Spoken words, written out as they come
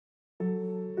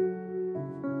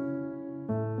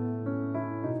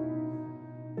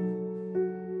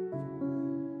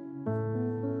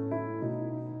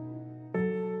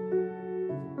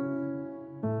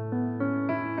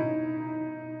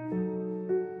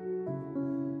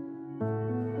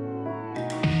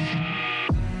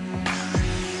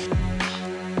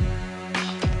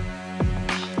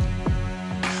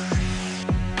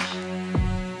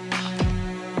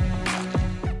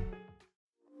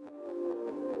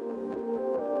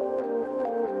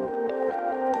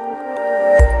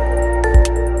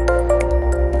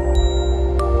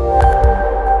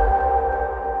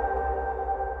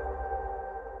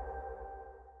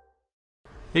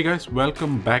Hey guys,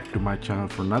 welcome back to my channel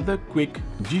for another quick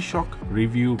G-Shock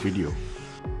review video.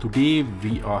 Today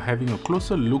we are having a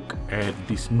closer look at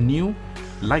this new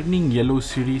Lightning Yellow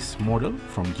series model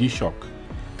from G-Shock.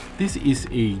 This is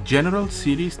a general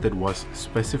series that was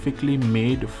specifically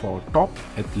made for top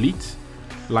athletes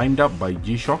lined up by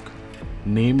G-Shock,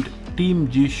 named Team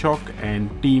G-Shock and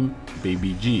Team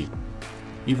Baby G.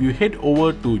 If you head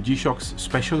over to G-Shock's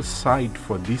special site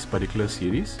for this particular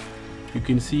series, you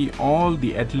can see all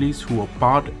the athletes who are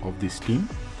part of this team,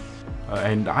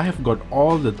 and I have got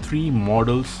all the three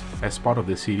models as part of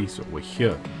the series over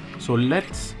here. So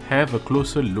let's have a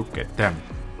closer look at them.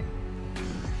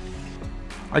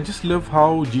 I just love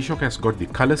how G-Shock has got the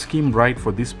color scheme right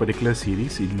for this particular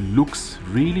series. It looks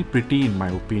really pretty in my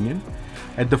opinion.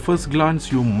 At the first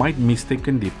glance you might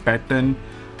mistaken the pattern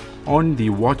on the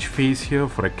watch face here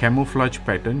for a camouflage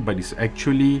pattern, but it's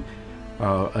actually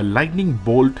a lightning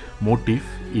bolt motif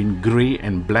in grey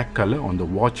and black color on the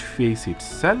watch face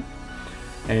itself,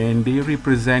 and they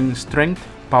represent strength,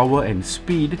 power and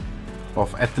speed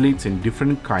of athletes in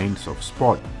different kinds of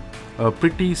sport. A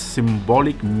pretty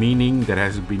symbolic meaning that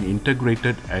has been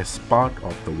integrated as part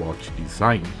of the watch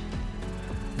design.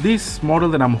 This model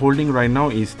that I'm holding right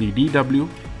now is the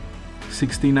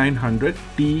DW6900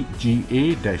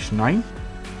 TGA-9.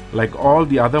 Like all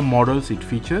the other models, it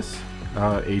features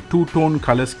a two-tone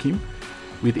color scheme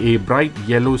with a bright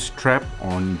yellow strap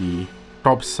on the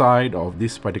top side of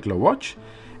this particular watch,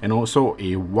 and also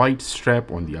a white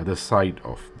strap on the other side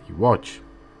of the watch.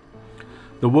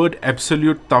 The word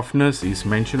absolute toughness is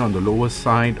mentioned on the lower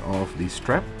side of the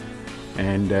strap,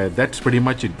 and that's pretty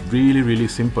much it. Really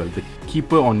simple. The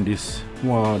keeper on this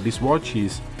watch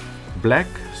is black,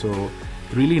 so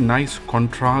really nice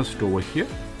contrast over here.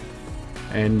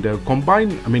 And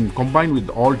combined with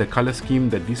all the color scheme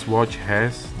that this watch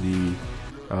has,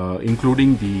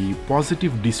 including the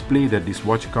positive display that this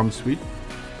watch comes with,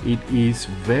 it is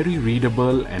very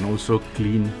readable and also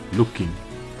clean looking.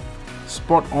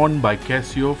 Spot on by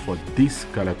Casio for this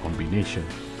color combination.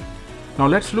 Now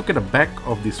let's look at the back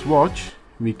of this watch.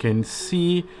 We can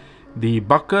see the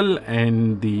buckle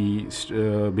and the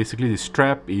basically the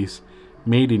strap is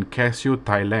made in Casio,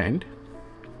 Thailand.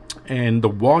 And the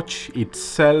watch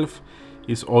itself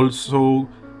is also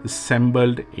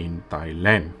assembled in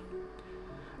Thailand.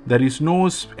 There is no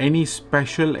any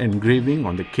special engraving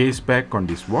on the case back on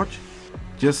this watch,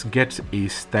 just gets a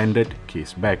standard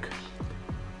case back.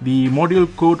 The model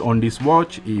code on this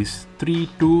watch is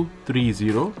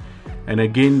 3230, and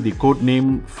again the code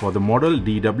name for the model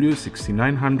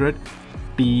DW6900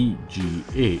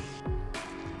 TGA.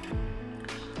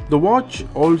 The watch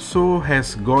also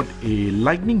has got a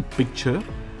lightning picture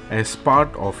as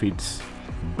part of its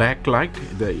backlight,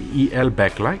 the EL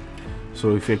backlight.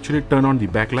 So if you actually turn on the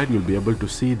backlight, you'll be able to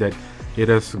see that it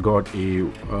has got a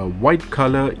white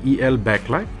color EL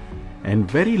backlight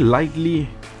and very lightly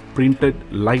printed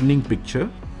lightning picture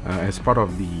as part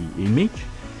of the image.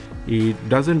 It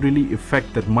doesn't really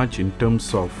affect that much in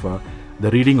terms of the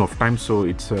reading of time, so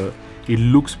it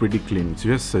looks pretty clean. It's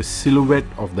just a silhouette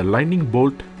of the lightning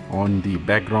bolt on the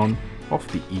background of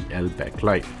the EL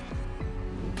backlight.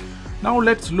 Now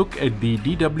let's look at the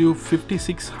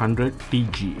DW5600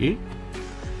 TGA.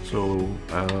 So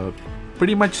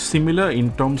pretty much similar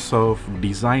in terms of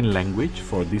design language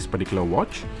for this particular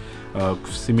watch,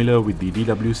 similar with the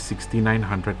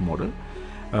DW6900 model.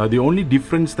 The only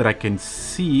difference that I can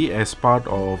see as part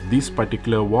of this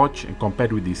particular watch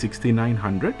compared with the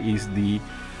 6900 is the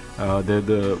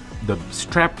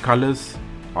strap colors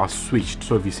are switched.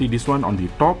 So if you see, this one on the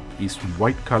top is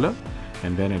white color,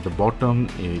 and then at the bottom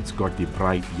it's got the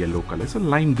bright yellow color. It's a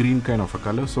lime green kind of a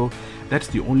color, so that's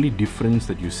the only difference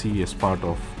that you see as part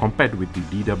of compared with the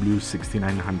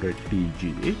DW6900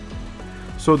 TGA.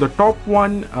 So the top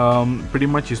one pretty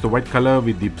much is the white color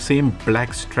with the same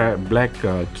black strap,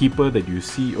 keeper that you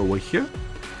see over here.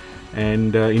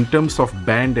 And in terms of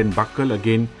band and buckle,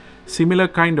 again similar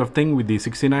kind of thing with the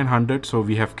 6900. So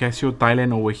we have Casio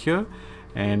Thailand over here.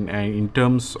 And in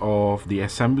terms of the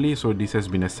assembly, so this has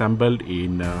been assembled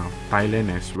in Thailand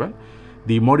as well.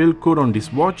 The model code on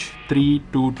this watch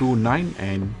 3229,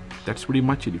 and that's pretty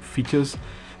much it. It features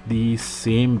the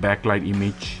same backlight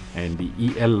image, and the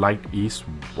EL light is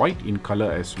white in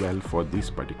color as well for this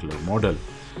particular model.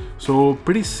 So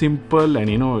pretty simple, and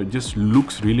it just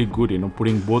looks really good,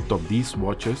 putting both of these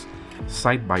watches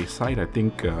side by side. I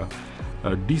think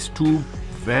these two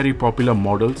very popular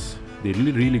models, they're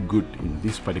really good in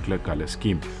this particular color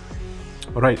scheme.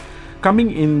 All right,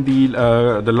 coming in the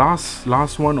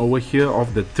last one over here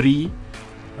of the three,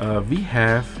 we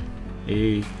have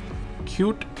a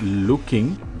cute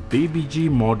looking Baby G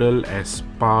model as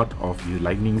part of the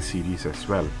Lightning series as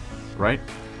well, right?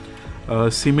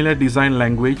 Similar design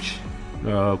language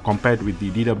compared with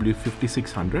the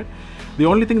DW5600. The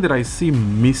only thing that I see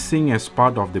missing as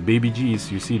part of the Baby G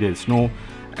is, you see there's no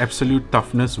absolute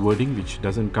toughness wording, which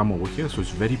doesn't come over here, so it's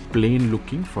very plain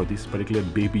looking for this particular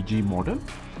Baby G model.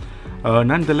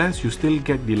 Nonetheless, you still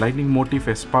get the lightning motif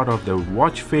as part of the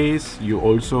watch face. You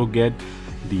also get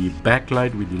the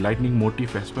backlight with the lightning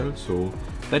motif as well, so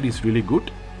that is really good.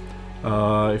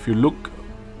 If you look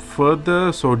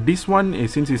further, so this one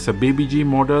is, since it's a Baby G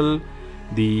model,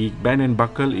 the band and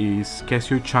buckle is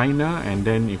Casio China, and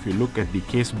then if you look at the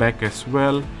case back as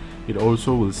well, it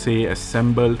also will say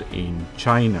assembled in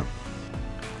China.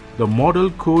 The model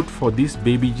code for this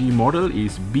Baby G model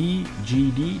is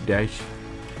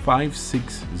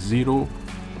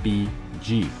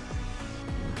BGD-560PG.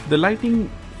 The Lightning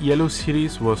Yellow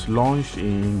series was launched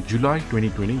in July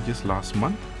 2020, just last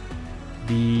month.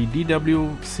 The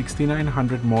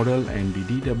DW6900 model and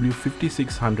the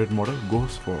DW5600 model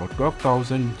goes for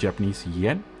 12,000 Japanese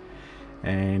yen,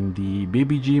 and the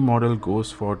Baby G model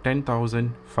goes for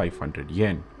 10,500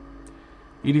 yen.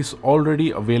 It is already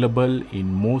available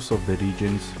in most of the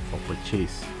regions for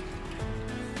purchase.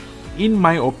 In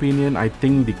my opinion, I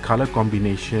think the color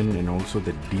combination and also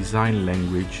the design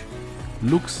language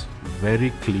looks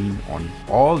very clean on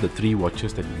all the three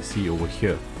watches that we see over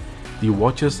here. The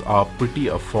watches are pretty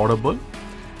affordable,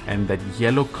 and that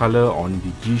yellow color on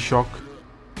the G-Shock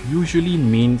usually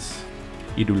means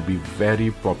it will be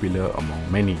very popular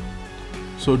among many.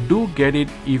 So do get it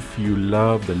if you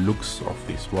love the looks of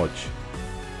this watch.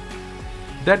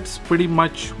 That's pretty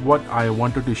much what I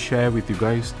wanted to share with you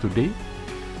guys today.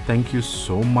 Thank you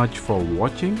so much for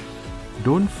watching.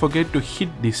 Don't forget to hit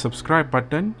the subscribe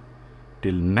button.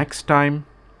 Till next time,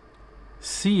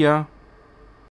 see ya.